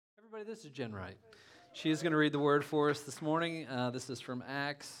everybody. This is Jen Wright. She is going to read the word for us this morning. This is from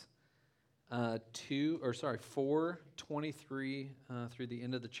Acts 4:23 through the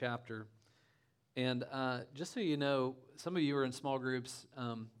end of the chapter. And just so you know, some of you are in small groups.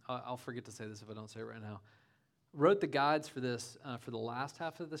 I'll forget to say this if I don't say it right now. Wrote the guides for this for the last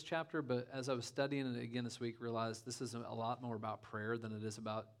half of this chapter, but as I was studying it again this week, realized this is a lot more about prayer than it is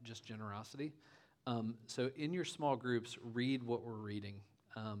about just generosity. So in your small groups, read what we're reading.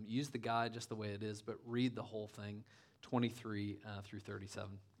 Use the guide just the way it is, but read the whole thing, 23 through 37,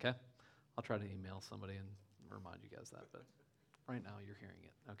 okay? I'll try to email somebody and remind you guys that, but right now you're hearing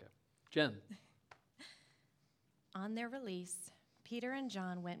it. Okay. Jen. On their release, Peter and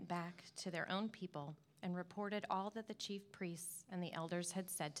John went back to their own people and reported all that the chief priests and the elders had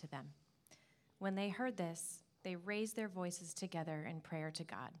said to them. When they heard this, they raised their voices together in prayer to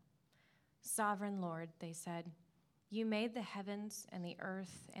God. Sovereign Lord, they said, you made the heavens and the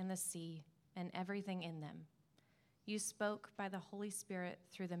earth and the sea and everything in them. You spoke by the Holy Spirit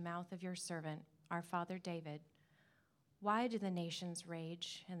through the mouth of your servant, our father David. Why do the nations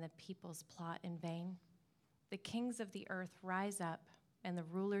rage and the peoples plot in vain? The kings of the earth rise up, and the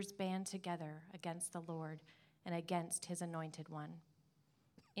rulers band together against the Lord and against his anointed one.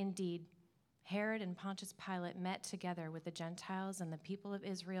 Indeed, Herod and Pontius Pilate met together with the Gentiles and the people of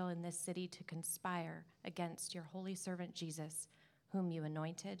Israel in this city to conspire against your holy servant Jesus, whom you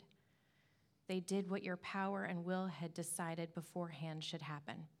anointed. They did what your power and will had decided beforehand should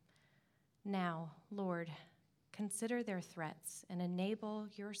happen. Now, Lord, consider their threats and enable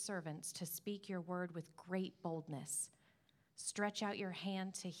your servants to speak your word with great boldness. Stretch out your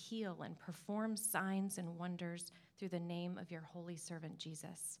hand to heal and perform signs and wonders through the name of your holy servant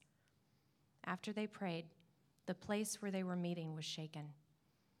Jesus. After they prayed, the place where they were meeting was shaken,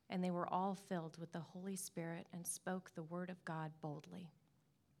 and they were all filled with the Holy Spirit and spoke the word of God boldly.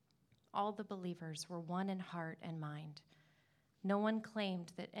 All the believers were one in heart and mind. No one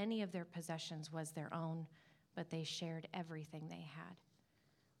claimed that any of their possessions was their own, but they shared everything they had.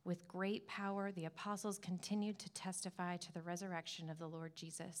 With great power, the apostles continued to testify to the resurrection of the Lord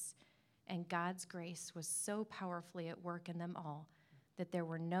Jesus, and God's grace was so powerfully at work in them all that there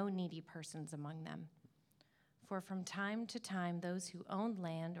were no needy persons among them. For from time to time, those who owned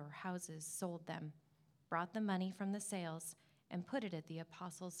land or houses sold them, brought the money from the sales, and put it at the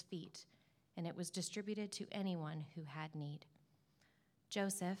apostles' feet, and it was distributed to anyone who had need.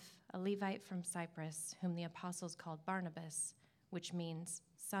 Joseph, a Levite from Cyprus, whom the apostles called Barnabas, which means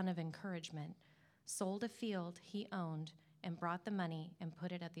son of encouragement, sold a field he owned and brought the money and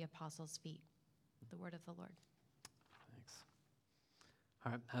put it at the apostles' feet. The word of the Lord. Thanks.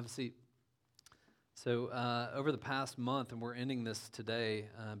 All right, have a seat. So over the past month, and we're ending this today,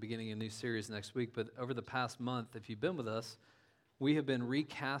 beginning a new series next week, but over the past month, if you've been with us, we have been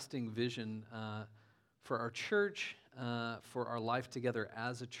recasting vision for our church, for our life together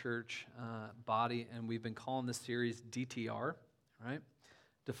as a church body, and we've been calling this series DTR, right?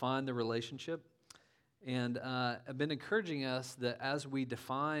 Define the relationship. And I've been encouraging us that as we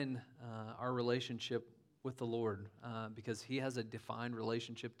define our relationship with the Lord, because he has a defined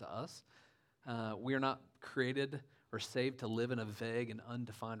relationship to us, we are not created or saved to live in a vague and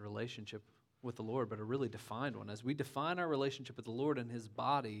undefined relationship with the Lord, but a really defined one. As we define our relationship with the Lord and his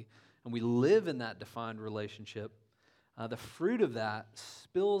body, and we live in that defined relationship, the fruit of that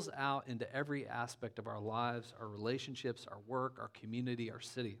spills out into every aspect of our lives, our relationships, our work, our community, our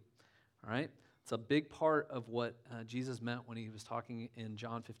city. All right? It's a big part of what Jesus meant when he was talking in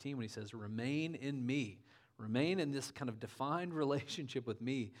John 15 when he says, remain in me. Remain in this kind of defined relationship with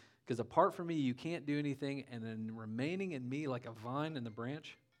me, because apart from me, you can't do anything, and then remaining in me like a vine in the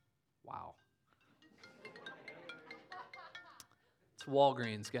branch, wow. It's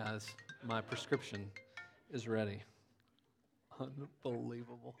Walgreens, guys. My prescription is ready.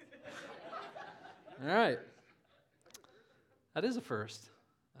 Unbelievable. All right. That is a first.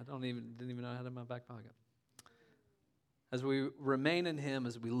 I didn't even know I had it in my back pocket. As we remain in him,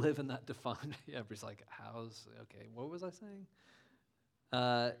 as we live in that defined, everybody's like, okay, what was I saying?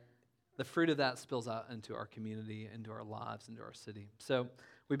 The fruit of that spills out into our community, into our lives, into our city. So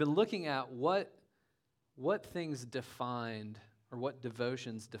we've been looking at what things defined, or what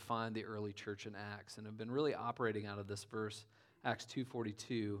devotions defined the early church in Acts, and have been really operating out of this verse, Acts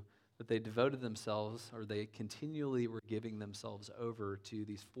 2:42, that they devoted themselves, or they continually were giving themselves over to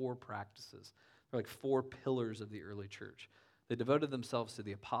these four practices. They're like four pillars of the early church. They devoted themselves to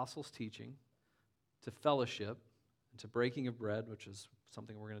the apostles' teaching, to fellowship, and to breaking of bread, which is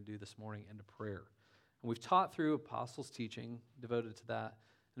something we're going to do this morning, and to prayer. And we've taught through apostles' teaching, devoted to that,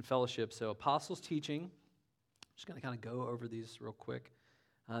 and fellowship. So apostles' teaching, I'm just going to kind of go over these real quick.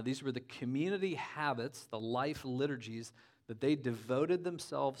 These were the community habits, the life liturgies that they devoted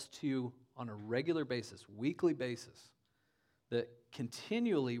themselves to on a regular basis, weekly basis, that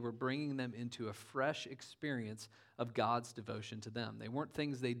continually were bringing them into a fresh experience of God's devotion to them. They weren't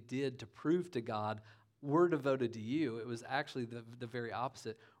things they did to prove to God, we're devoted to you. It was actually the very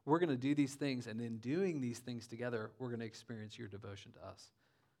opposite. We're going to do these things, and in doing these things together, we're going to experience your devotion to us.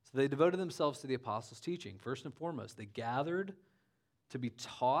 So they devoted themselves to the apostles' teaching. First and foremost, they gathered to be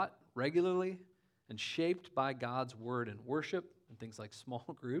taught regularly and shaped by God's word in worship and things like small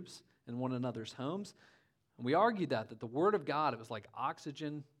groups in one another's homes. And we argued that the word of God, it was like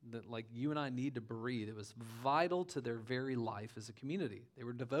oxygen that like you and I need to breathe. It was vital to their very life as a community. They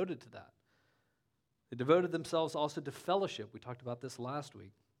were devoted to that. They devoted themselves also to fellowship. We talked about this last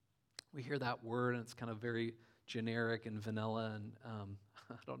week. We hear that word, and it's kind of very generic and vanilla, and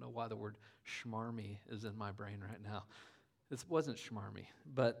I don't know why the word schmarmy is in my brain right now. This wasn't schmarmy,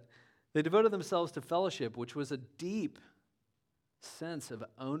 but they devoted themselves to fellowship, which was a deep sense of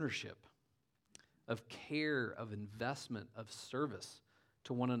ownership, of care, of investment, of service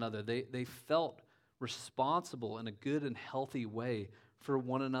to one another. They felt responsible in a good and healthy way for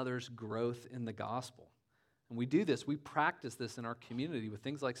one another's growth in the gospel. And we do this, we practice this in our community with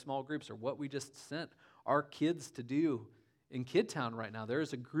things like small groups or what we just sent our kids to do in Kid Town right now. There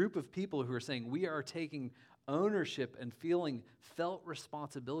is a group of people who are saying we are taking ownership and felt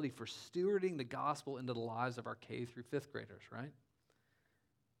responsibility for stewarding the gospel into the lives of our K through 5th graders, right?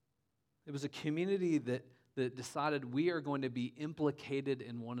 It was a community that decided we are going to be implicated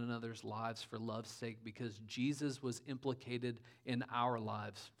in one another's lives for love's sake because Jesus was implicated in our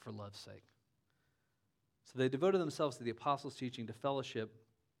lives for love's sake. So they devoted themselves to the apostles' teaching, to fellowship,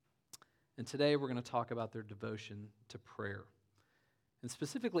 and today we're going to talk about their devotion to prayer, and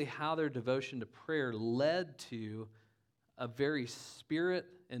specifically how their devotion to prayer led to a very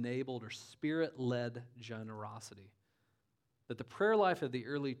spirit-enabled or spirit-led generosity. That the prayer life of the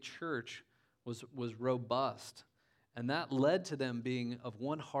early church was robust, and that led to them being of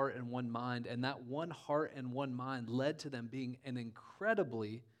one heart and one mind, and that one heart and one mind led to them being an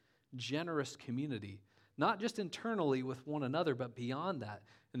incredibly generous community, not just internally with one another, but beyond that.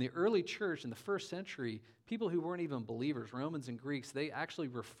 In the early church, in the first century, people who weren't even believers, Romans and Greeks, they actually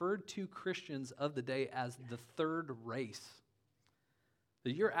referred to Christians of the day as the third race.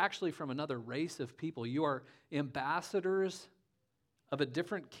 That you're actually from another race of people. You are ambassadors of a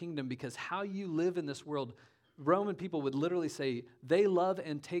different kingdom because how you live in this world, Roman people would literally say they love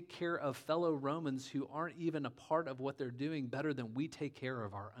and take care of fellow Romans who aren't even a part of what they're doing better than we take care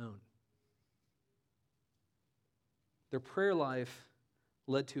of our own. Their prayer life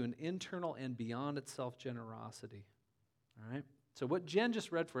led to an internal and beyond itself generosity. All right? So what Jen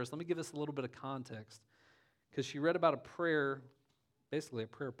just read for us, let me give us a little bit of context, because she read about a prayer, basically a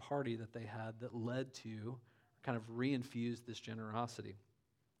prayer party that they had that led to, kind of reinfused this generosity.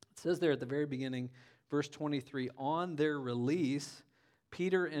 It says there at the very beginning, verse 23, on their release,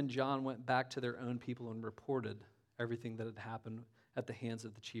 Peter and John went back to their own people and reported everything that had happened at the hands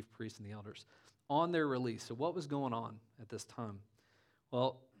of the chief priests and the elders. On their release. So what was going on at this time?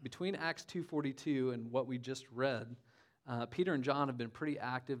 Well, between Acts 2:42 and what we just read, Peter and John have been pretty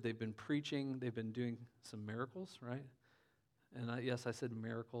active. They've been preaching. They've been doing some miracles, right? And yes, I said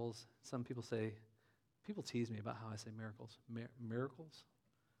miracles. Some people tease me about how I say miracles. Miracles?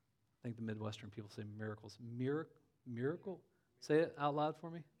 I think the Midwestern people say miracles. Miracle? Say it out loud for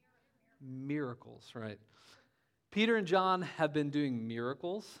me. Miracles, right? Peter and John have been doing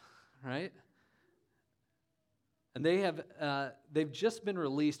miracles, right? And they've just been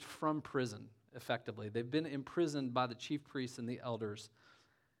released from prison, effectively. They've been imprisoned by the chief priests and the elders.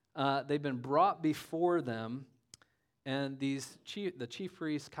 They've been brought before them, and the chief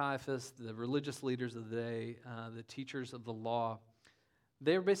priests, Caiaphas, the religious leaders of the day, the teachers of the law,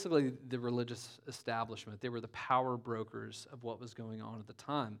 they were basically the religious establishment. They were the power brokers of what was going on at the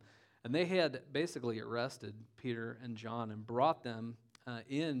time. And they had basically arrested Peter and John and brought them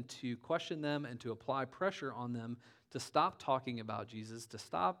in to question them and to apply pressure on them to stop talking about Jesus, to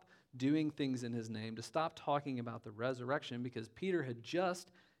stop doing things in his name, to stop talking about the resurrection, because Peter had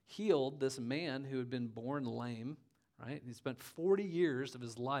just healed this man who had been born lame, right? He spent 40 years of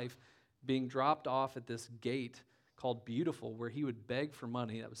his life being dropped off at this gate called Beautiful, where he would beg for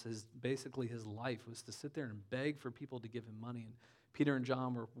money. That was basically his life, was to sit there and beg for people to give him money. And Peter and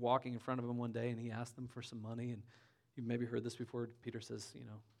John were walking in front of him one day, and he asked them for some money, and you've maybe heard this before. Peter says,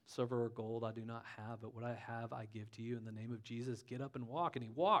 silver or gold I do not have, but what I have I give to you. In the name of Jesus, get up and walk. And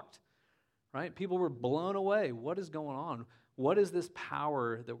he walked, right? People were blown away. What is going on? What is this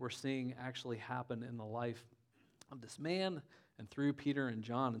power that we're seeing actually happen in the life of this man and through Peter and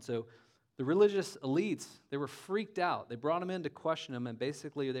John. And so the religious elites, they were freaked out. They brought them in to question them, and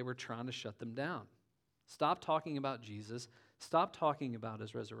basically they were trying to shut them down. Stop talking about Jesus. Stop talking about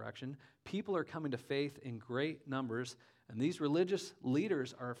his resurrection. People are coming to faith in great numbers, and these religious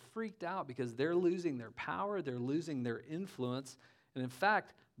leaders are freaked out because they're losing their power, they're losing their influence, and in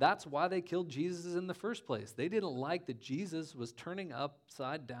fact, that's why they killed Jesus in the first place. They didn't like that Jesus was turning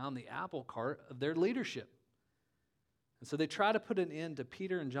upside down the apple cart of their leadership. And so they try to put an end to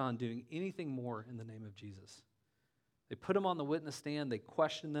Peter and John doing anything more in the name of Jesus. They put them on the witness stand, they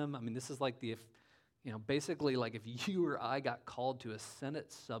question them. I mean, this is like basically like if you or I got called to a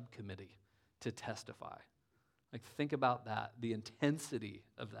Senate subcommittee to testify. Like, think about that, the intensity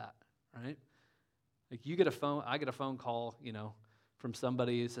of that, right? Like, I get a phone call, from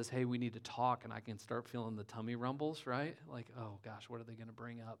somebody who says, hey, we need to talk, and I can start feeling the tummy rumbles, right? Like, oh gosh, what are they going to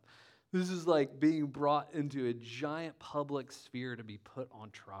bring up? This is like being brought into a giant public sphere to be put on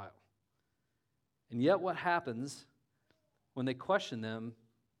trial. And yet what happens when they question them?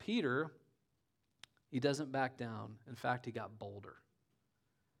 Peter, he doesn't back down. In fact, he got bolder.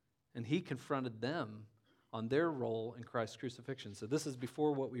 And he confronted them on their role in Christ's crucifixion. So this is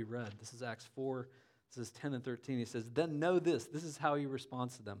before what we read. This is Acts 4, this is 10 and 13. He says, then know this is how he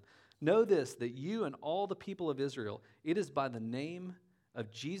responds to them. Know this, that you and all the people of Israel, it is by the name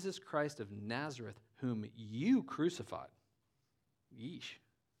of Jesus Christ of Nazareth, whom you crucified. Yeesh.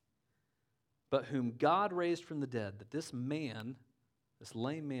 But whom God raised from the dead, that this man, this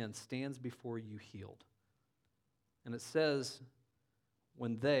lame man, stands before you healed. And it says,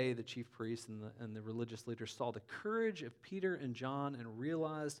 when they, the chief priests and the religious leaders, saw the courage of Peter and John and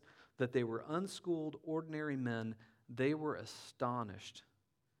realized that they were unschooled, ordinary men, they were astonished.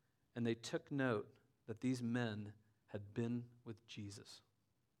 And they took note that these men had been with Jesus.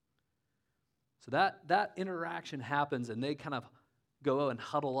 So that interaction happens, and they kind of go and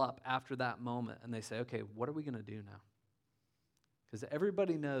huddle up after that moment, and they say, okay, what are we going to do now? Because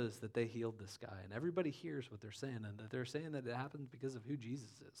everybody knows that they healed this guy, and everybody hears what they're saying, and that they're saying that it happened because of who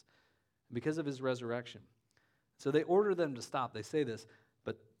Jesus is, because of his resurrection. So they order them to stop. They say this,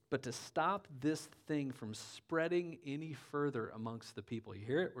 but to stop this thing from spreading any further amongst the people. You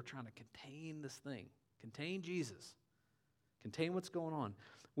hear it? We're trying to contain this thing, contain Jesus, contain what's going on.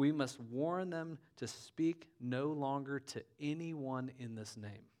 We must warn them to speak no longer to anyone in this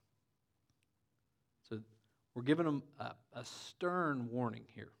name. So we're giving them a stern warning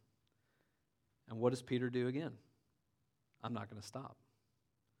here. And what does Peter do again? I'm not going to stop.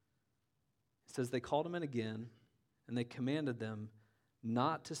 It says they called him in again, and they commanded them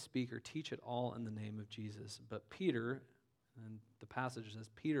not to speak or teach at all in the name of Jesus. But Peter, and the passage says,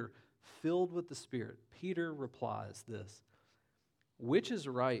 Peter, filled with the Spirit, Peter replies this, which is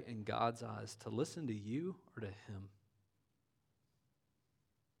right in God's eyes, to listen to you or to him?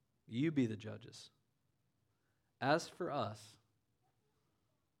 You be the judges. As for us,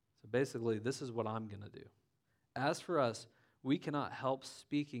 so basically this is what I'm going to do. As for us, we cannot help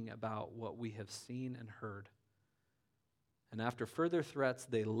speaking about what we have seen and heard. And after further threats,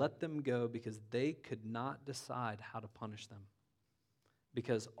 they let them go because they could not decide how to punish them,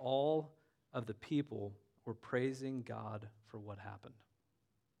 because all of the people were praising God for what happened.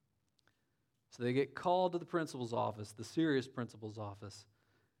 So they get called to the principal's office, the serious principal's office,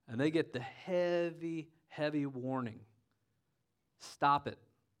 and they get the heavy, heavy warning. Stop it.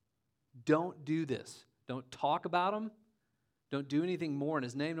 Don't do this. Don't talk about him. Don't do anything more in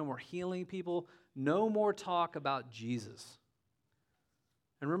his name. No more healing people. No more talk about Jesus.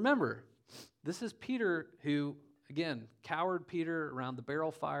 And remember, this is Peter who, again, cowered Peter around the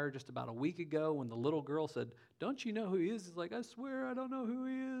barrel fire just about a week ago when the little girl said, don't you know who he is? He's like, I swear I don't know who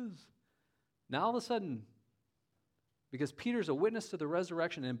he is. Now all of a sudden, because Peter's a witness to the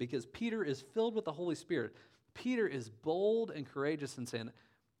resurrection and because Peter is filled with the Holy Spirit, Peter is bold and courageous in saying,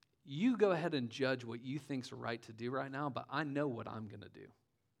 you go ahead and judge what you think's right to do right now, but I know what I'm going to do.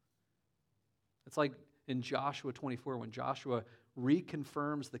 It's like in Joshua 24 when Joshua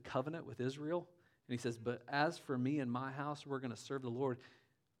reconfirms the covenant with Israel, and he says, but as for me and my house, we're going to serve the Lord.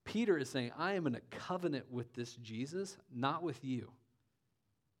 Peter is saying, I am in a covenant with this Jesus, not with you.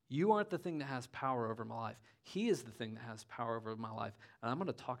 You aren't the thing that has power over my life. He is the thing that has power over my life, and I'm going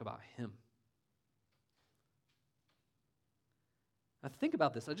to talk about him. Now think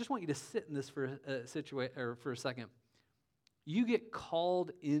about this. I just want you to sit in this for a second. You get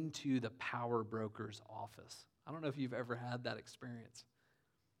called into the power broker's office. I don't know if you've ever had that experience.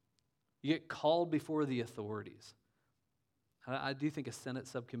 You get called before the authorities. I do think a Senate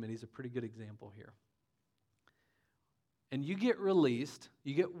subcommittee is a pretty good example here. And you get released,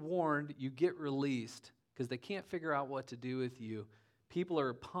 you get warned, you get released, because they can't figure out what to do with you. People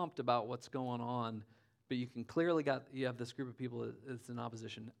are pumped about what's going on, but you can clearly you have this group of people that's in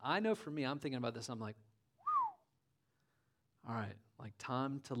opposition. I know for me, I'm thinking about this, I'm like, all right, like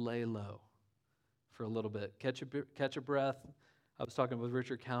time to lay low for a little bit. Catch a breath. I was talking with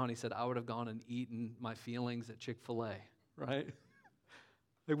Richard Cowan. He said, I would have gone and eaten my feelings at Chick-fil-A, right?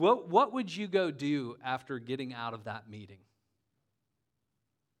 Like, what would you go do after getting out of that meeting?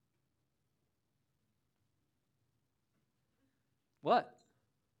 What?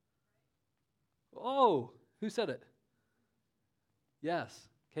 Oh, who said it? Yes,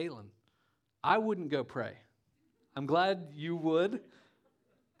 Caitlin. I wouldn't go pray. I'm glad you would,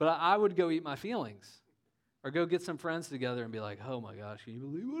 but I would go eat my feelings or go get some friends together and be like, oh my gosh, can you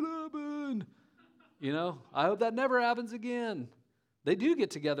believe what happened? You know, I hope that never happens again. They do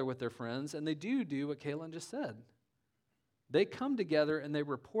get together with their friends and they do what Caitlin just said. They come together and they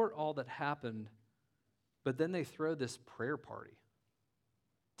report all that happened, but then they throw this prayer party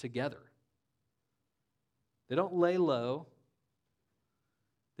together. They don't lay low.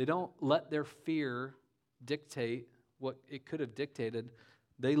 They don't let their fear dictate what it could have dictated.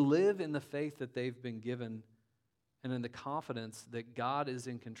 They live in the faith that they've been given and in the confidence that God is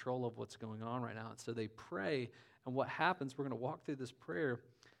in control of what's going on right now. And so they pray, and what happens, we're going to walk through this prayer.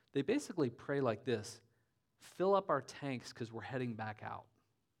 They basically pray like this: fill up our tanks because we're heading back out.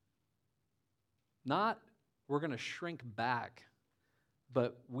 Not we're going to shrink back,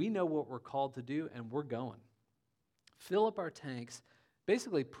 but we know what we're called to do, and we're going. Fill up our tanks.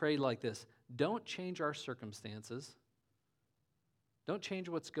 Basically pray like this: don't change our circumstances. Don't change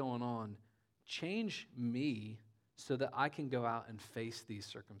what's going on. Change me so that I can go out and face these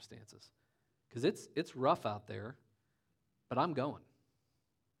circumstances. Because it's rough out there, but I'm going.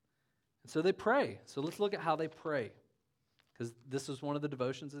 And so they pray. So let's look at how they pray. Because this was one of the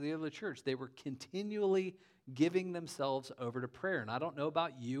devotions of the early church. They were continually giving themselves over to prayer. And I don't know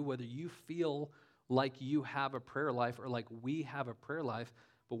about you, whether you feel like you have a prayer life or like we have a prayer life,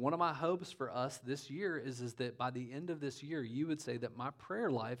 but one of my hopes for us this year is that by the end of this year, you would say that my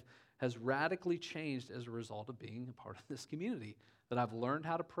prayer life has radically changed as a result of being a part of this community, that I've learned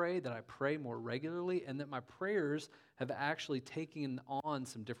how to pray, that I pray more regularly, and that my prayers have actually taken on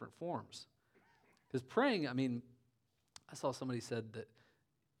some different forms. Because praying, I mean, I saw somebody said that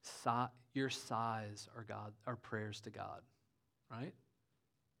your sighs are prayers to God, right?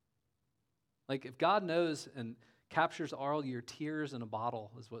 Like if God knows and captures all your tears in a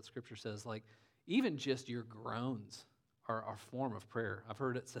bottle, is what Scripture says, like even just your groans are a form of prayer. I've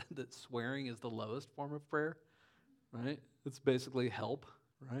heard it said that swearing is the lowest form of prayer, right? It's basically help,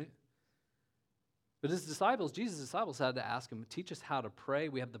 right? But Jesus' disciples had to ask him, teach us how to pray.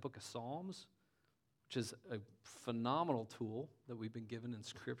 We have the book of Psalms, which is a phenomenal tool that we've been given in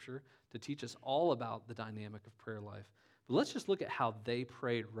Scripture to teach us all about the dynamic of prayer life. But let's just look at how they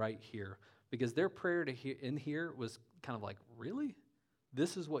prayed right here, because their prayer in here was kind of like, really?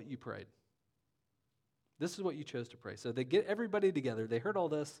 This is what you prayed. This is what you chose to pray. So they get everybody together. They heard all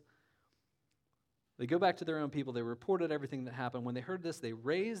this. They go back to their own people. They reported everything that happened. When they heard this, they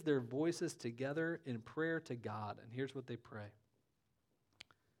raised their voices together in prayer to God. And here's what they pray.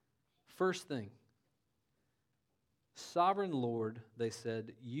 First thing, Sovereign Lord, they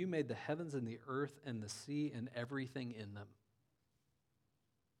said, you made the heavens and the earth and the sea and everything in them.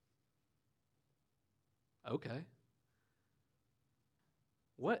 Okay.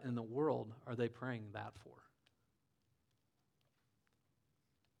 What in the world are they praying that for?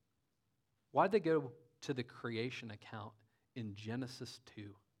 Why'd they go to the creation account in Genesis 2?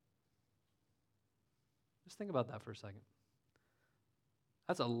 Just think about that for a second.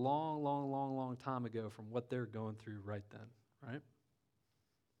 That's a long, long, long, long time ago from what they're going through right then, right?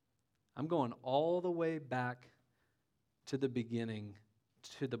 I'm going all the way back to the beginning,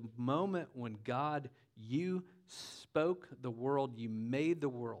 to the moment when God, you spoke the world, you made the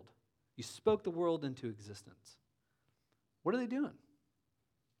world. You spoke the world into existence. What are they doing?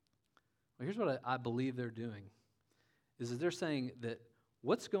 Well, here's what I believe they're doing, is that they're saying that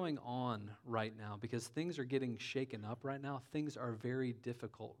what's going on right now, because things are getting shaken up right now, things are very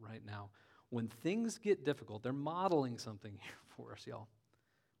difficult right now. When things get difficult, they're modeling something here for us, y'all.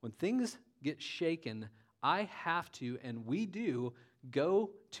 When things get shaken, I have to, and we do, go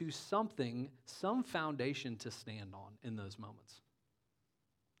to something, some foundation to stand on in those moments.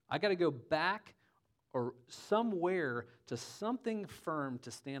 I got to go back or somewhere to something firm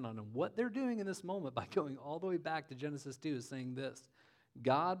to stand on. And what they're doing in this moment by going all the way back to Genesis 2 is saying this: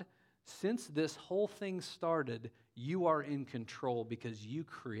 God, since this whole thing started, you are in control because you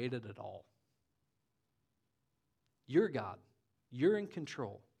created it all. You're God. You're in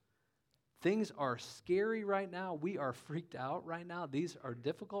control. Things are scary right now. We are freaked out right now. These are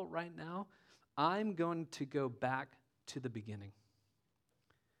difficult right now. I'm going to go back to the beginning.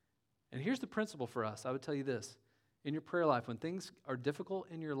 And here's the principle for us. I would tell you this. In your prayer life, when things are difficult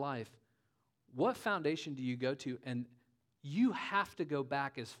in your life, what foundation do you go to? And you have to go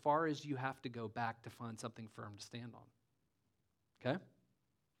back as far as you have to go back to find something firm to stand on. Okay?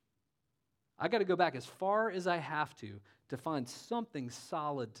 I got to go back as far as I have to find something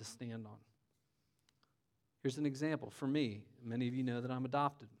solid to stand on. Here's an example. For me, many of you know that I'm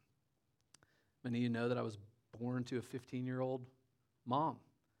adopted. Many of you know that I was born to a 15-year-old mom,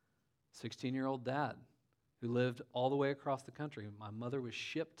 16-year-old dad who lived all the way across the country. My mother was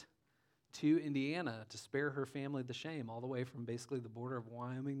shipped to Indiana to spare her family the shame, all the way from basically the border of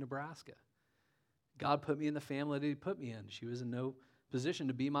Wyoming, Nebraska. God put me in the family that He put me in. She was in no position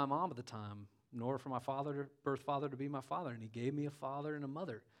to be my mom at the time, nor for my birth father to be my father, and He gave me a father and a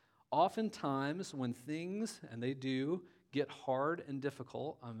mother. Oftentimes, when things, and they do, get hard and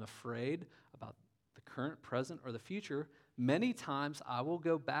difficult, I'm afraid about the current, present, or the future. Many times I will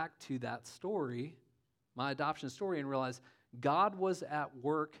go back to that story, my adoption story, and realize God was at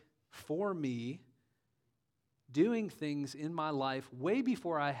work for me, doing things in my life way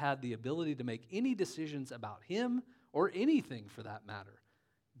before I had the ability to make any decisions about Him or anything for that matter.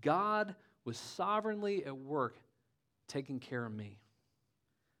 God was sovereignly at work taking care of me.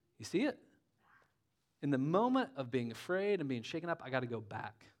 You see it? In the moment of being afraid and being shaken up, I got to go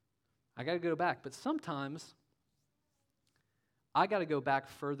back. I got to go back. But sometimes I got to go back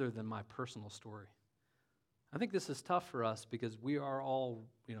further than my personal story. I think this is tough for us because we are all,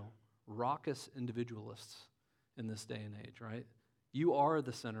 raucous individualists in this day and age, right? You are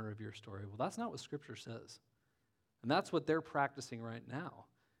the center of your story. Well, that's not what Scripture says. And that's what they're practicing right now.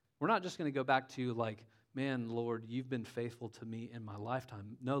 We're not just going to go back to man, Lord, you've been faithful to me in my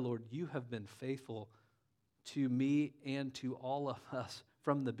lifetime. No, Lord, you have been faithful to me and to all of us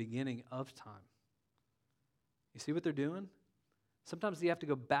from the beginning of time. You see what they're doing? Sometimes you have to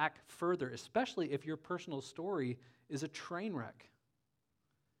go back further, especially if your personal story is a train wreck.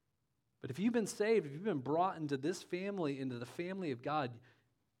 But if you've been saved, if you've been brought into this family, into the family of God,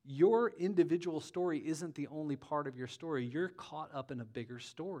 your individual story isn't the only part of your story. You're caught up in a bigger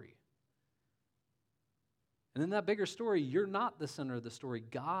story. And in that bigger story, you're not the center of the story.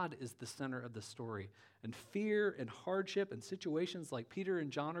 God is the center of the story. And fear and hardship and situations like Peter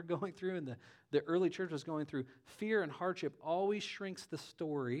and John are going through and the early church was going through, fear and hardship always shrinks the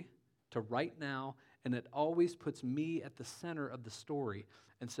story to right now, and it always puts me at the center of the story.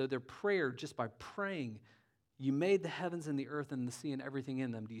 And so their prayer, just by praying, you made the heavens and the earth and the sea and everything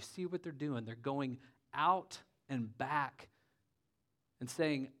in them. Do you see what they're doing? They're going out and back and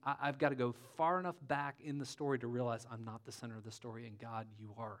saying, I've got to go far enough back in the story to realize I'm not the center of the story, and God,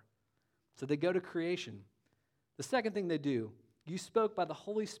 you are. So they go to creation. The second thing they do, you spoke by the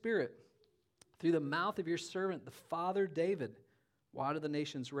Holy Spirit through the mouth of your servant, the father David. Why do the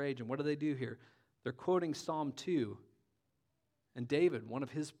nations rage? And what do they do here? They're quoting Psalm 2. And David, one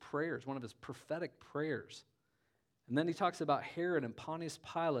of his prayers, one of his prophetic prayers. And then he talks about Herod and Pontius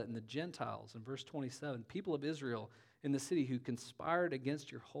Pilate and the Gentiles in verse 27, people of Israel in the city who conspired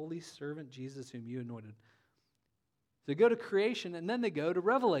against your holy servant Jesus whom you anointed. So they go to creation and then they go to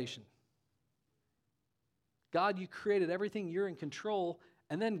Revelation. God, you created everything, you're in control,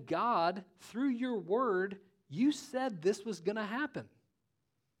 and then God, through your word, you said this was going to happen.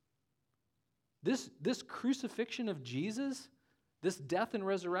 This crucifixion of Jesus, this death and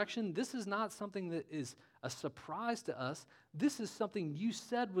resurrection, this is not something that is a surprise to us. This is something you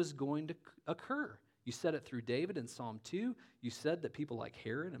said was going to occur. You said it through David in Psalm 2. You said that people like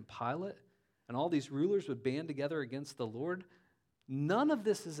Herod and Pilate and all these rulers would band together against the Lord. None of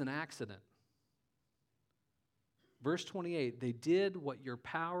this is an accident. Verse 28, they did what your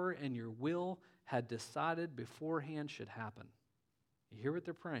power and your will had decided beforehand should happen. You hear what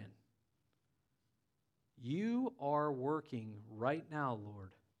they're praying? You are working right now,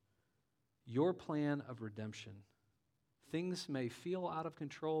 Lord, your plan of redemption. Things may feel out of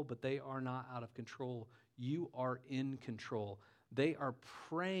control, but they are not out of control. You are in control. They are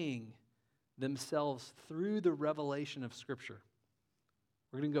praying themselves through the revelation of Scripture.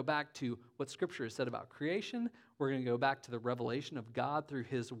 We're going to go back to what Scripture has said about creation. We're going to go back to the revelation of God through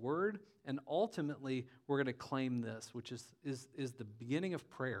His Word. And ultimately, we're going to claim this, which is the beginning of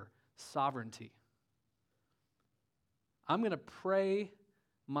prayer, sovereignty. I'm going to pray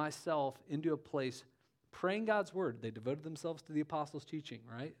myself into a place praying God's word. They devoted themselves to the apostles' teaching,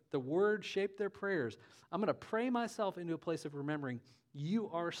 right? The word shaped their prayers. I'm going to pray myself into a place of remembering you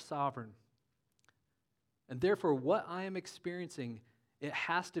are sovereign. And therefore, what I am experiencing It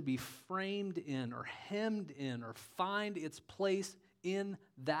has to be framed in or hemmed in or find its place in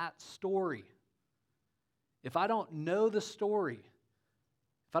that story. If I don't know the story,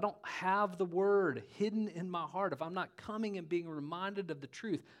 if I don't have the word hidden in my heart, if I'm not coming and being reminded of the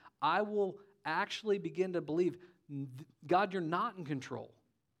truth, I will actually begin to believe, God, you're not in control.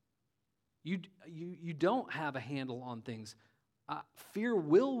 You don't have a handle on things. Fear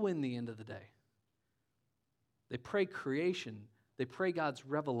will win the end of the day. They pray creation. They pray God's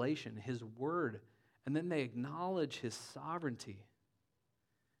revelation, His word, and then they acknowledge His sovereignty.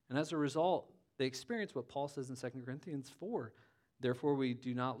 And as a result, they experience what Paul says in 2 Corinthians 4. Therefore, we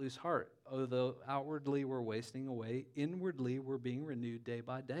do not lose heart. Although outwardly we're wasting away, inwardly we're being renewed day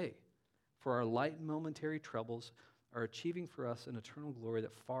by day. For our light and momentary troubles are achieving for us an eternal glory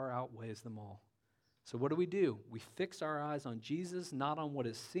that far outweighs them all. So what do? We fix our eyes on Jesus, not on what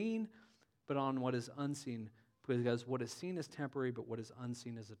is seen, but on what is unseen. Because what is seen is temporary, but what is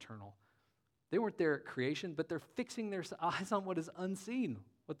unseen is eternal. They weren't there at creation, but they're fixing their eyes on what is unseen,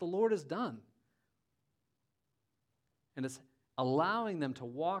 what the Lord has done. And it's allowing them to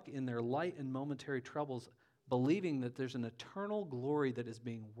walk in their light and momentary troubles, believing that there's an eternal glory that is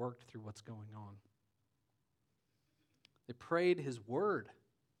being worked through what's going on. They prayed His word,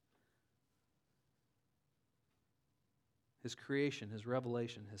 His creation, His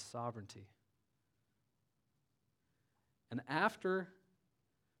revelation, His sovereignty. And after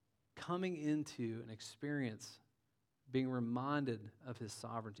coming into an experience, being reminded of His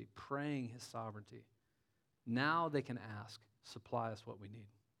sovereignty, praying His sovereignty, now they can ask, supply us what we need.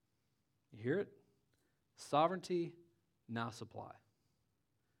 You hear it? Sovereignty, now supply.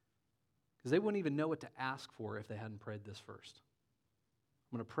 Because they wouldn't even know what to ask for if they hadn't prayed this first.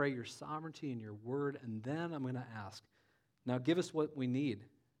 I'm going to pray your sovereignty and your word, and then I'm going to ask, now give us what we need.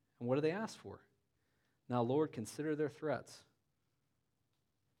 And what do they ask for? Now, Lord, consider their threats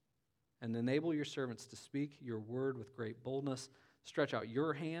and enable your servants to speak your word with great boldness. Stretch out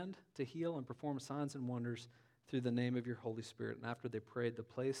your hand to heal and perform signs and wonders through the name of your Holy Spirit. And after they prayed, the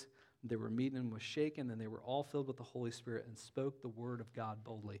place they were meeting in was shaken, and they were all filled with the Holy Spirit and spoke the word of God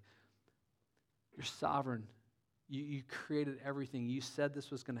boldly. You're sovereign. You created everything. You said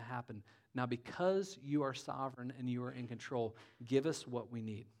this was going to happen. Now, because you are sovereign and you are in control, give us what we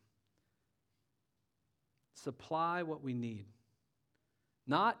need. Supply what we need.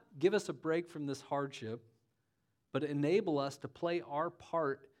 Not give us a break from this hardship, but enable us to play our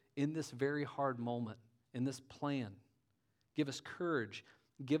part in this very hard moment, in this plan. Give us courage.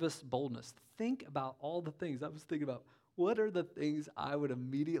 Give us boldness. Think about all the things. I was thinking about, what are the things I would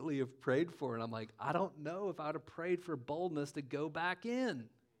immediately have prayed for? And I'm like, I don't know if I would have prayed for boldness to go back in.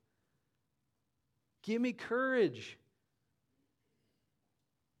 Give me courage.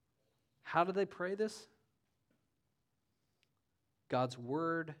 How do they pray this? God's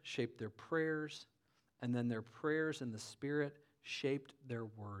word shaped their prayers, and then their prayers in the Spirit shaped their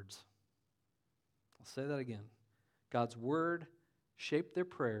words. I'll say that again. God's word shaped their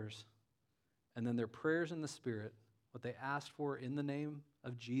prayers, and then their prayers in the Spirit, what they asked for in the name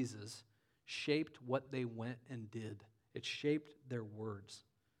of Jesus, shaped what they went and did. It shaped their words.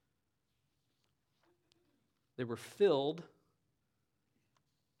 They were filled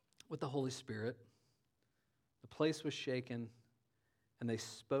with the Holy Spirit. The place was shaken, and they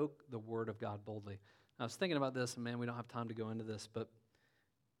spoke the word of God boldly. I was thinking about this, and man, we don't have time to go into this, but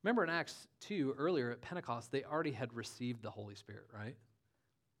remember in Acts 2, earlier at Pentecost, they already had received the Holy Spirit, right?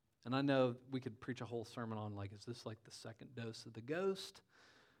 And I know we could preach a whole sermon on, like, is this like the second dose of the ghost?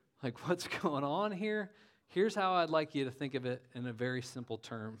 Like, what's going on here? Here's how I'd like you to think of it in a very simple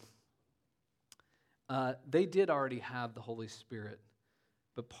term. They did already have the Holy Spirit,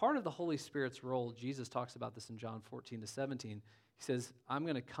 but part of the Holy Spirit's role, Jesus talks about this in John 14-17, he says, I'm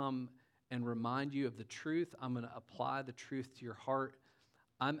going to come and remind you of the truth. I'm going to apply the truth to your heart.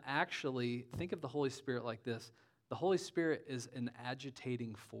 Think of the Holy Spirit like this. The Holy Spirit is an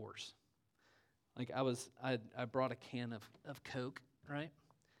agitating force. Like I brought a can of Coke, right?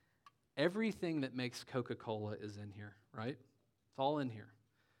 Everything that makes Coca-Cola is in here, right? It's all in here.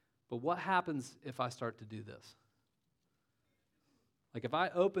 But what happens if I start to do this? Like if I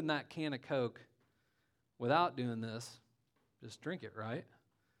open that can of Coke without doing this, just drink it, right?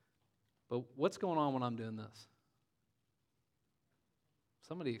 But what's going on when I'm doing this?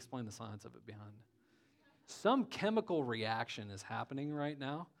 Somebody explain the science of it behind it. Some chemical reaction is happening right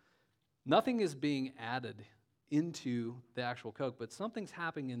now. Nothing is being added into the actual Coke, but something's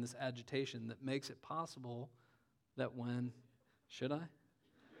happening in this agitation that makes it possible that when, should I?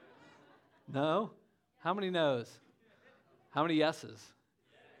 No? How many no's? How many yeses?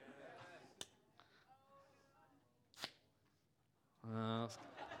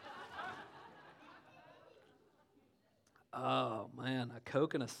 Oh, man, a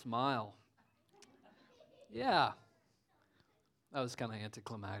Coke and a smile. Yeah. That was kind of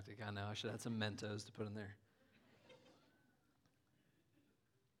anticlimactic. I know. I should have had some Mentos to put in there.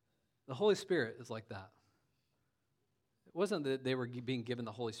 The Holy Spirit is like that. It wasn't that they were being given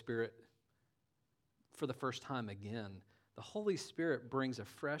the Holy Spirit for the first time again. The Holy Spirit brings a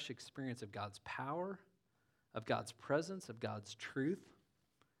fresh experience of God's power, of God's presence, of God's truth.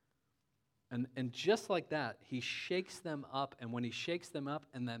 And just like that, he shakes them up, and when he shakes them up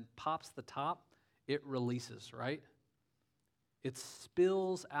and then pops the top, it releases, right? It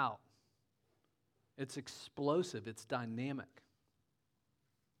spills out. It's explosive. It's dynamic.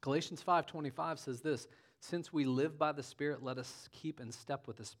 Galatians 5:25 says this, since we live by the Spirit, let us keep in step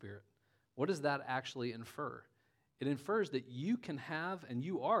with the Spirit. What does that actually infer? It infers that you can have, and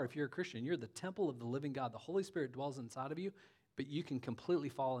you are, if you're a Christian, you're the temple of the living God. The Holy Spirit dwells inside of you, but you can completely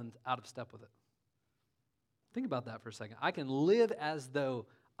fall out of step with it. Think about that for a second. I can live as though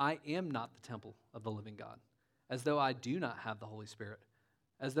I am not the temple of the living God, as though I do not have the Holy Spirit,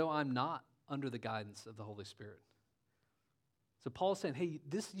 as though I'm not under the guidance of the Holy Spirit. So Paul's saying, hey,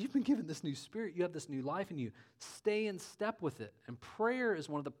 you've been given this new spirit, you have this new life in you. Stay in step with it. And prayer is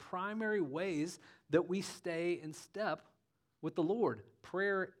one of the primary ways that we stay in step with the Lord.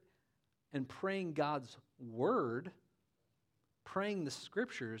 Prayer and praying God's word, praying the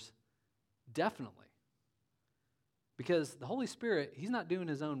scriptures, definitely. Because the Holy Spirit, he's not doing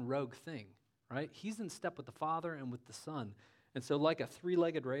his own rogue thing, right? He's in step with the Father and with the Son. And so like a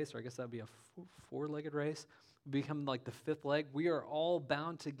three-legged race, or I guess that would be a four-legged race, become like the fifth leg, we are all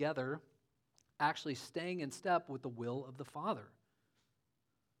bound together, actually staying in step with the will of the Father.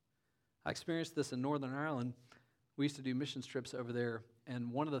 I experienced this in Northern Ireland. We used to do mission trips over there,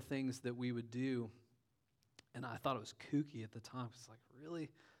 and one of the things that we would do, and I thought it was kooky at the time, it's like, really?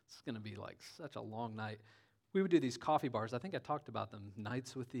 This is going to be like such a long night. We would do these coffee bars. I think I talked about them,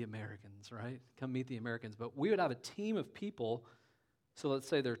 Nights with the Americans, right? Come meet the Americans. But we would have a team of people, so let's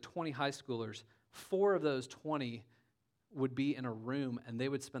say there are 20 high schoolers. 4 of those 20 would be in a room, and they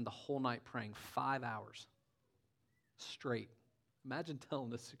would spend the whole night praying 5 hours straight. Imagine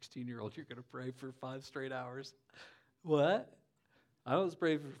telling a 16-year-old you're going to pray for 5 straight hours. What? I was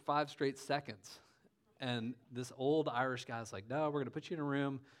praying for 5 straight seconds. And this old Irish guy's like, no, we're going to put you in a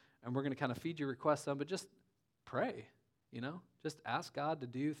room, and we're going to kind of feed your requests some, but just pray, Just ask God to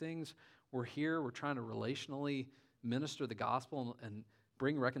do things. We're here. We're trying to relationally minister the gospel and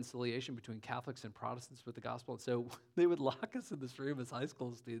bring reconciliation between Catholics and Protestants with the gospel. And so they would lock us in this room as high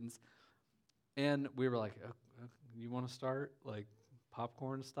school students. And we were like, you want to start like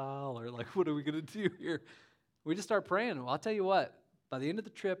popcorn style? Or like, what are we going to do here? We just start praying. Well, I'll tell you what, by the end of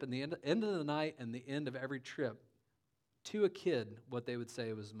the trip and the end of the night and the end of every trip, to a kid, what they would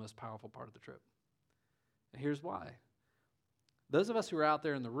say was the most powerful part of the trip. And here's why. Those of us who were out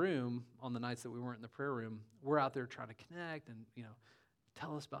there in the room on the nights that we weren't in the prayer room, we're out there trying to connect and,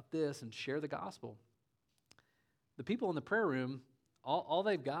 tell us about this and share the gospel. The people in the prayer room, all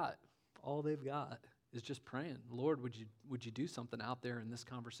they've got is just praying. Lord, would you do something out there in this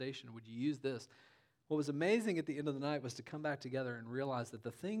conversation? Would you use this? What was amazing at the end of the night was to come back together and realize that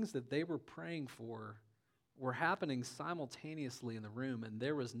the things that they were praying for were happening simultaneously in the room, and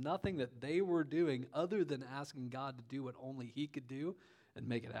there was nothing that they were doing other than asking God to do what only he could do and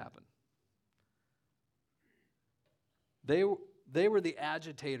make it happen. They were the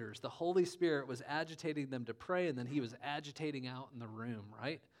agitators. The Holy Spirit was agitating them to pray, and then he was agitating out in the room,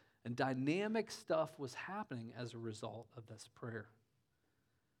 right? And dynamic stuff was happening as a result of this prayer.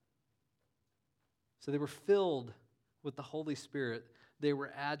 So they were filled with the Holy Spirit. They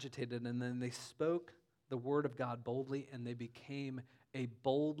were agitated, and then they spoke the word of God boldly, and they became a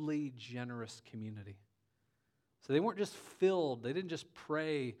boldly generous community. So they weren't just filled. They didn't just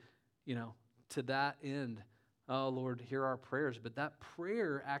pray, to that end. Oh, Lord, hear our prayers. But that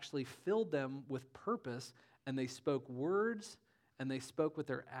prayer actually filled them with purpose, and they spoke words, and they spoke with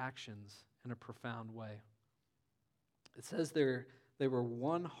their actions in a profound way. It says they were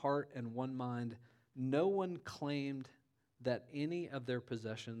one heart and one mind. No one claimed that any of their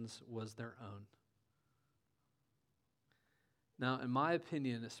possessions was their own. Now, in my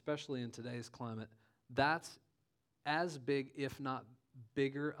opinion, especially in today's climate, that's as big, if not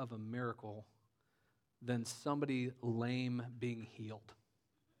bigger, of a miracle than somebody lame being healed.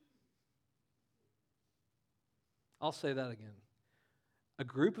 I'll say that again. A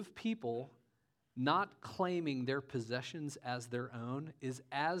group of people not claiming their possessions as their own is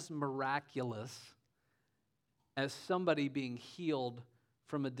as miraculous as somebody being healed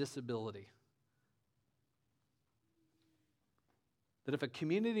from a disability. That if a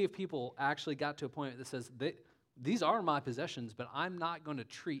community of people actually got to a point that says, these are my possessions, but I'm not going to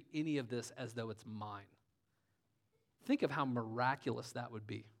treat any of this as though it's mine. Think of how miraculous that would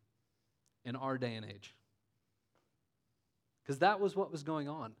be in our day and age. Because that was what was going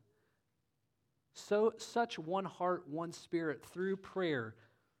on. So such one heart, one spirit through prayer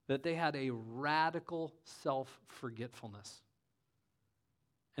that they had a radical self-forgetfulness,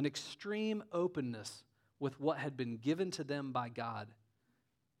 an extreme openness with what had been given to them by God.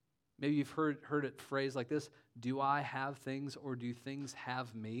 Maybe you've heard it phrased like this: do I have things or do things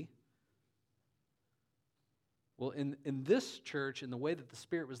have me? Well, in this church, in the way that the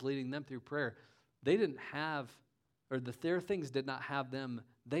Spirit was leading them through prayer, they didn't have, or their things did not have them.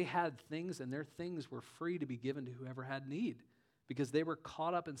 They had things, and their things were free to be given to whoever had need, because they were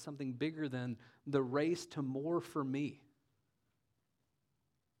caught up in something bigger than the race to more for me.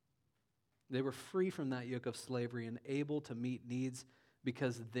 They were free from that yoke of slavery and able to meet needs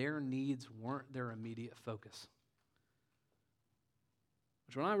because their needs weren't their immediate focus.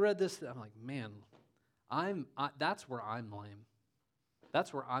 Which when I read this, I'm like, man, that's where I'm lame.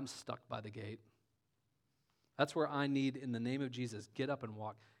 That's where I'm stuck by the gate. That's where I need, in the name of Jesus, get up and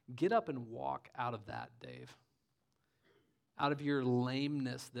walk. Get up and walk out of that, Dave. Out of your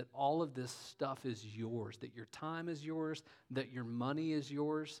lameness, that all of this stuff is yours, that your time is yours, that your money is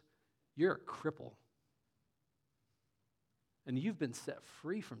yours. You're a cripple. And you've been set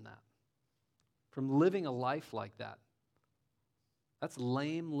free from that, from living a life like that. That's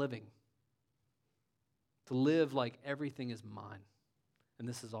lame living. To live like everything is mine, and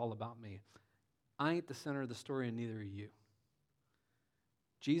this is all about me. I ain't the center of the story, and neither are you.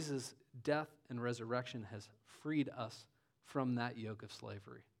 Jesus' death and resurrection has freed us from that yoke of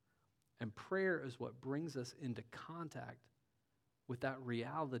slavery. And prayer is what brings us into contact with that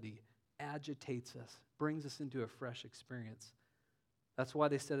reality, agitates us, brings us into a fresh experience. That's why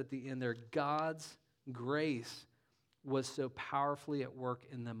they said at the end there, God's grace was so powerfully at work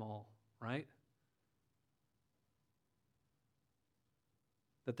in them all, right?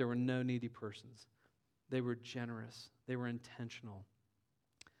 That there were no needy persons. They were generous. They were intentional.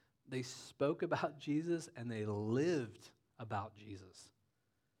 They spoke about Jesus and they lived about Jesus.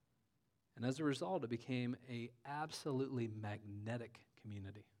 And as a result, it became an absolutely magnetic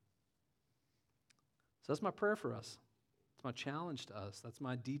community. So that's my prayer for us. It's my challenge to us. That's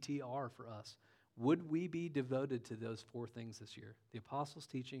my DTR for us. Would we be devoted to those four things this year? The apostles'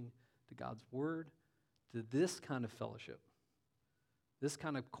 teaching, to God's word, to this kind of fellowship, this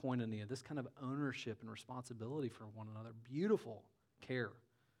kind of koinonia, this kind of ownership and responsibility for one another, beautiful care,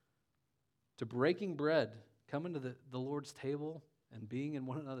 to breaking bread, coming to the Lord's table and being in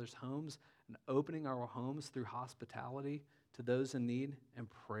one another's homes and opening our homes through hospitality to those in need, and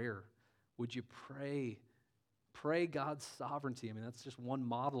prayer. Would you pray? Pray God's sovereignty. I mean, that's just one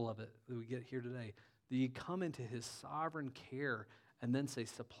model of it that we get here today. That you come into his sovereign care and then say,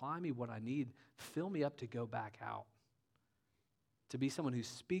 supply me what I need. Fill me up to go back out. To be someone who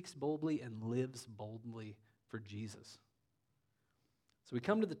speaks boldly and lives boldly for Jesus. So we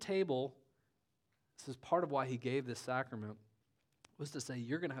come to the table. This is part of why he gave this sacrament, was to say,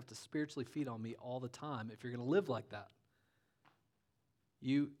 you're going to have to spiritually feed on me all the time if you're going to live like that.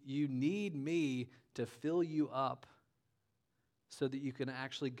 You need me to fill you up so that you can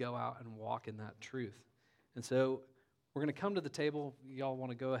actually go out and walk in that truth. And so we're going to come to the table. Y'all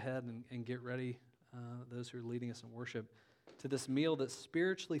want to go ahead and get ready, those who are leading us in worship, to this meal that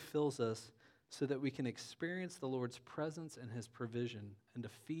spiritually fills us so that we can experience the Lord's presence and his provision and to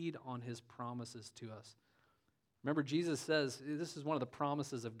feed on his promises to us. Remember, Jesus says, this is one of the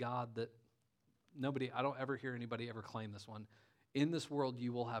promises of God that I don't ever hear anybody ever claim this one. In this world,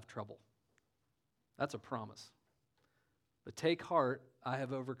 you will have trouble. That's a promise. But take heart, I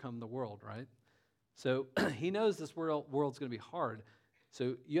have overcome the world, right? So he knows this world's going to be hard.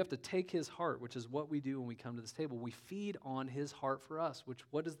 So you have to take his heart, which is what we do when we come to this table. We feed on his heart for us, which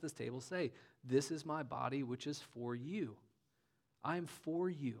what does this table say? This is my body, which is for you. I am for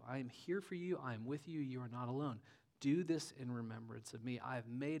you. I am here for you. I am with you. You are not alone. Do this in remembrance of me. I have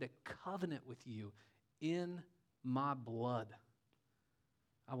made a covenant with you in my blood.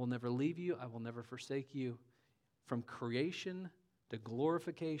 I will never leave you. I will never forsake you. From creation to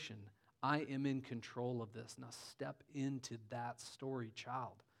glorification, I am in control of this. Now step into that story,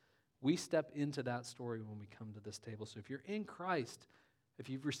 child. We step into that story when we come to this table. So if you're in Christ, if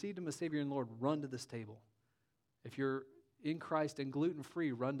you've received him as Savior and Lord, run to this table. If you're in Christ and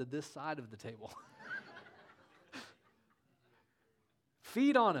gluten-free, run to this side of the table.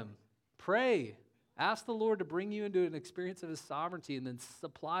 Feed on him. Pray. Ask the Lord to bring you into an experience of his sovereignty and then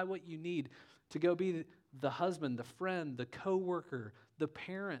supply what you need to go be the husband, the friend, the coworker, the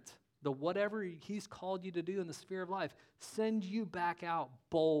parent, the whatever he's called you to do in the sphere of life, send you back out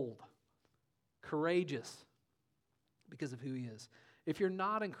bold, courageous, because of who he is. If you're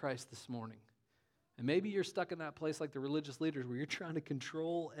not in Christ this morning, and maybe you're stuck in that place like the religious leaders where you're trying to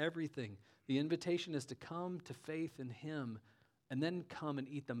control everything, the invitation is to come to faith in him and then come and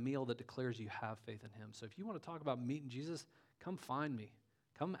eat the meal that declares you have faith in him. So if you want to talk about meeting Jesus, come find me.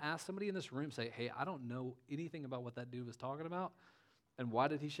 Come ask somebody in this room, say, hey, I don't know anything about what that dude was talking about, and why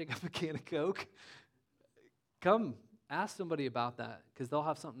did he shake up a can of Coke? Come ask somebody about that, because they'll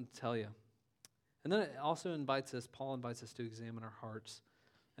have something to tell you. And then it also invites us, Paul invites us to examine our hearts.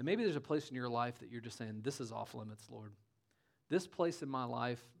 And maybe there's a place in your life that you're just saying, this is off limits, Lord. This place in my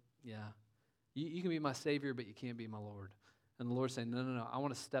life, yeah, you can be my Savior, but you can't be my Lord. And the Lord's saying, no, I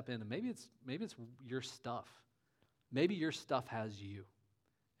want to step in. And maybe it's your stuff. Maybe your stuff has you,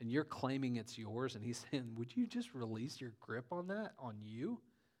 and you're claiming it's yours. And he's saying, would you just release your grip on that, on you,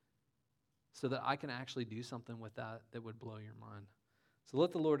 so that I can actually do something with that that would blow your mind? So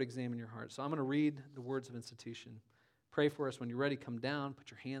let the Lord examine your heart. So I'm going to read the words of institution. Pray for us. When you're ready, come down,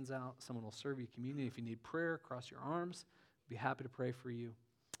 put your hands out. Someone will serve you communion. If you need prayer, cross your arms. I'd be happy to pray for you.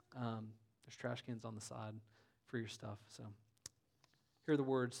 There's trash cans on the side for your stuff. So here are the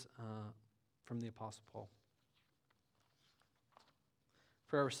words from the Apostle Paul.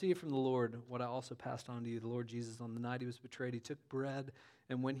 For I received from the Lord what I also passed on to you. The Lord Jesus, on the night he was betrayed, he took bread,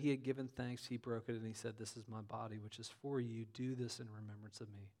 and when he had given thanks, he broke it, and he said, this is my body, which is for you. Do this in remembrance of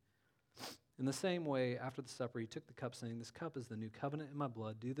me. In the same way, after the supper, he took the cup, saying, this cup is the new covenant in my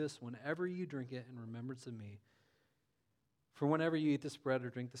blood. Do this whenever you drink it in remembrance of me. For whenever you eat this bread or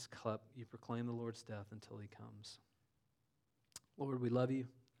drink this cup, you proclaim the Lord's death until he comes. Lord, we love you.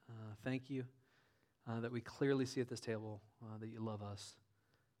 Thank you that we clearly see at this table that you love us.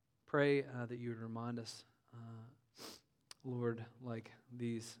 Pray that you would remind us, Lord, like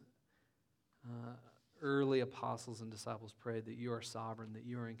these early apostles and disciples prayed, that you are sovereign, that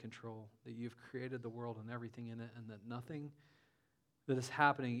you are in control, that you've created the world and everything in it, and that nothing that is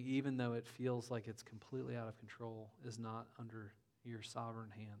happening, even though it feels like it's completely out of control, is not under your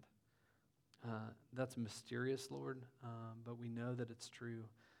sovereign hand. That's mysterious, Lord, but we know that it's true.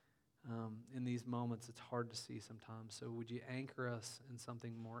 In these moments, it's hard to see sometimes. So would you anchor us in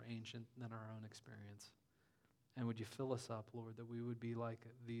something more ancient than our own experience? And would you fill us up, Lord, that we would be like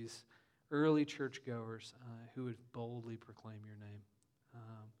these early churchgoers who would boldly proclaim your name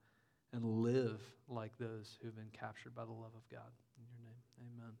and live like those who have been captured by the love of God. In your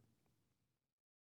name, amen.